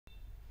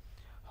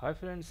Hi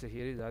friends,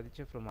 here is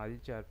Aditya from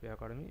Aditya RPA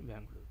Academy,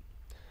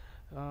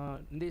 Bangalore.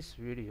 In this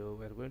video,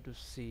 we are going to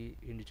see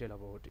in detail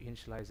about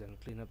initialize and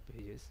cleanup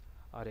pages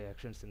or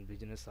actions in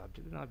business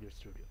object in Object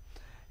Studio.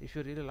 If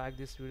you really like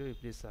this video, you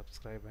please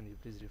subscribe and you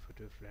please refer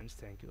to your friends.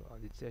 Thank you.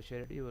 Aditya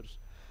Chereddy,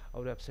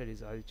 our website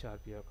is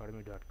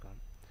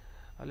adityarpaacademy.com.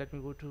 Let me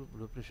go to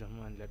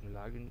BluePrism and let me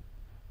log in.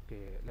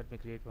 Okay, let me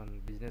create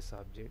one business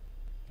object.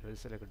 I will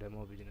select a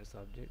demo business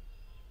object.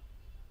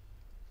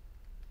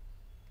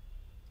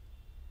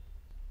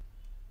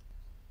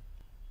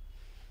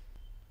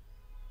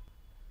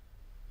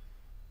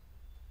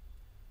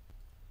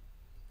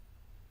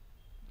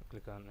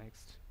 Click on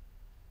next,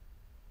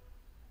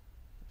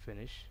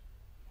 finish,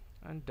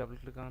 and double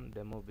click on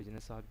demo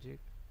business object.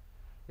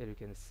 There you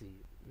can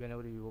see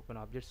whenever you open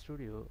Object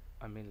Studio,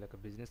 I mean like a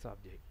business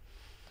object,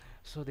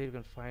 so there you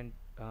can find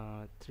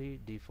three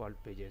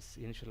default pages: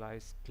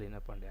 initialize,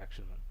 cleanup, and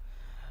action one.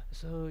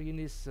 So in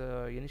this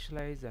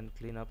initialize and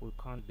cleanup, we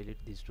can't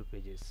delete these two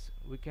pages.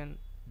 We can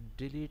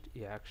delete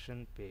the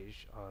action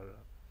page or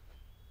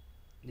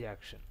the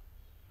action.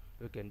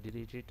 We can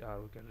delete it,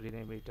 or we can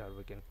rename it, or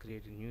we can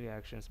create new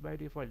actions. By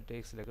default it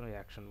takes like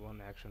action 1,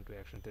 action 2,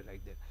 action 3,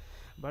 like that.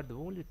 But the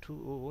only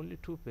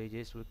two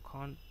pages we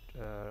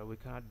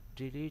cannot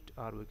delete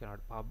or we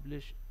cannot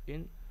publish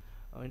in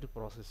into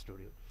Process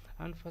Studio.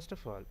 And first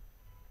of all,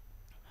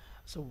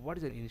 so what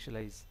is an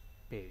initialize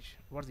page?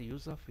 What's the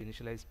use of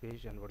initialize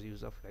page, and what's the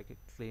use of like a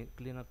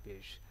cleanup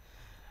page?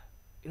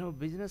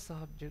 Business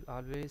object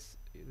always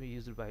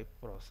used by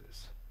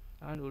process,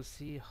 and we'll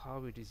see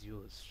how it is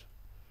used.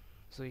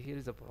 So here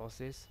is the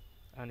process,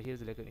 and here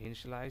is like an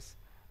initialize,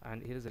 and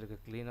here is like a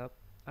cleanup,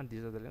 and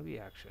these are the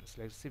actions.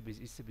 Like say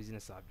it's a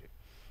business object,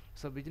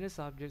 so business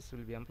objects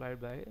will be employed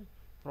by a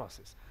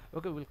process.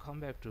 Okay, we'll come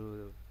back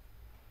to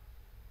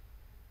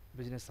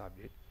business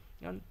object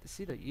and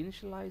see the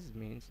initialize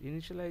means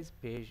initialize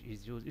page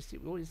is used.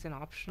 It's an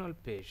optional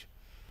page,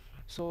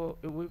 so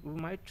we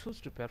might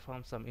choose to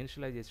perform some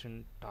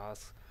initialization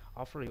tasks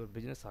after your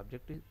business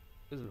object is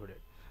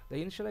loaded. The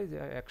initialize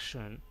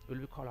action will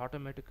be called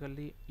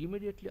automatically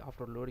immediately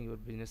after loading your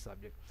business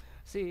object.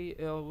 See,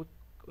 you'll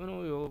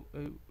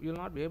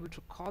not be able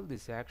to call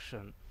this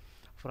action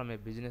from a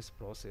business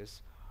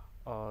process,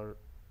 or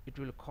it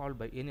will call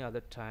by any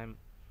other time,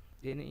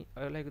 any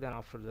like then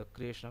after the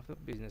creation of the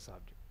business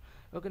object.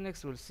 Okay,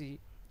 next we'll see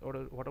what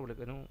like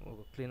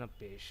cleanup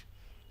page.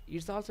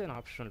 It's also an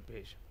optional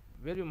page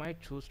where you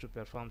might choose to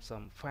perform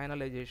some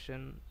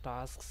finalization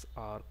tasks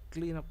or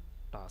cleanup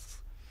tasks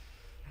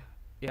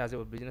as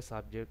your business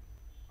object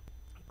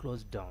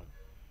closed down.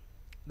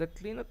 The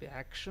cleanup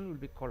action will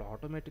be called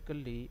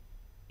automatically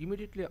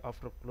immediately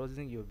after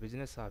closing your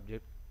business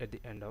object at the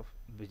end of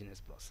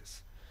business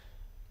process.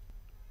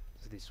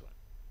 So this one.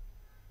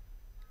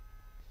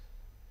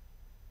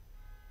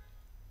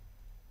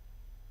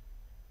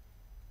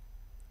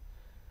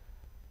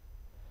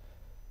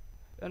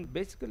 And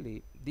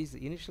basically these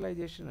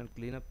initialization and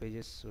cleanup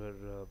pages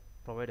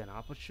provide an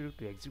opportunity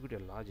to execute a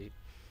logic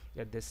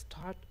at the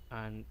start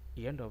and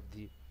end of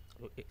the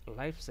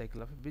life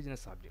cycle of a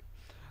business object.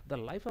 The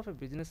life of a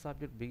business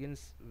object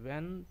begins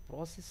when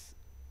process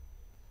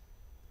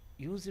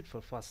use it for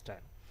first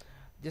time.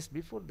 Just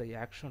before the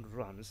action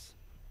runs,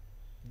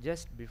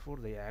 just before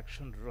the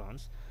action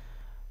runs,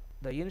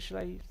 the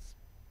initialize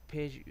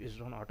page is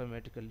run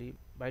automatically.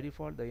 By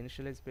default, the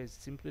initialize page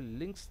simply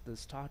links the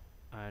start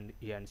and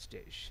end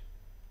stage.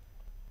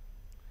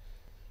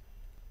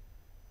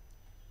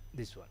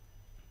 This one.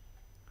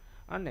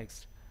 And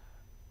next,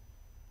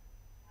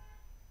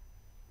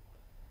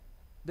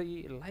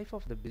 the life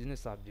of the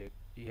business object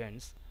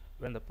ends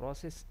when the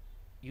process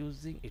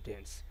using it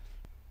ends.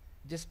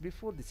 Just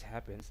before this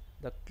happens,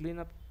 the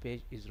cleanup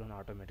page is run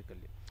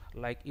automatically.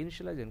 Like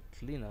initialize and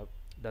cleanup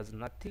does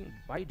nothing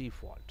by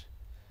default.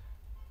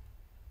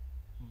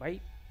 By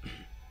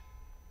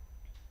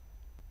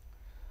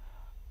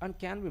and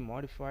can be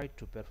modified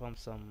to perform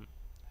some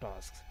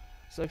tasks.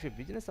 So if a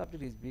business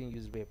object is being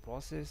used by a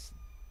process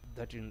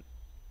that in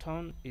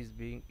turn is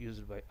being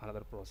used by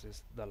another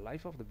process, the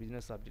life of the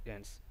business object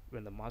ends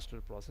when the master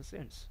process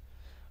ends.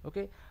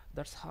 Okay,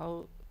 that's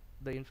how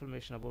the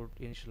information about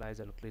initialize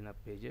and cleanup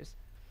pages.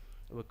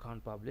 We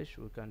can't publish,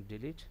 we can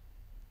delete,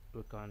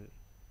 we can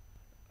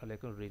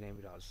rename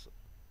it also.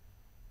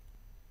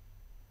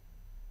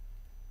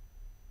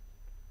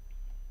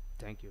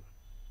 Thank you.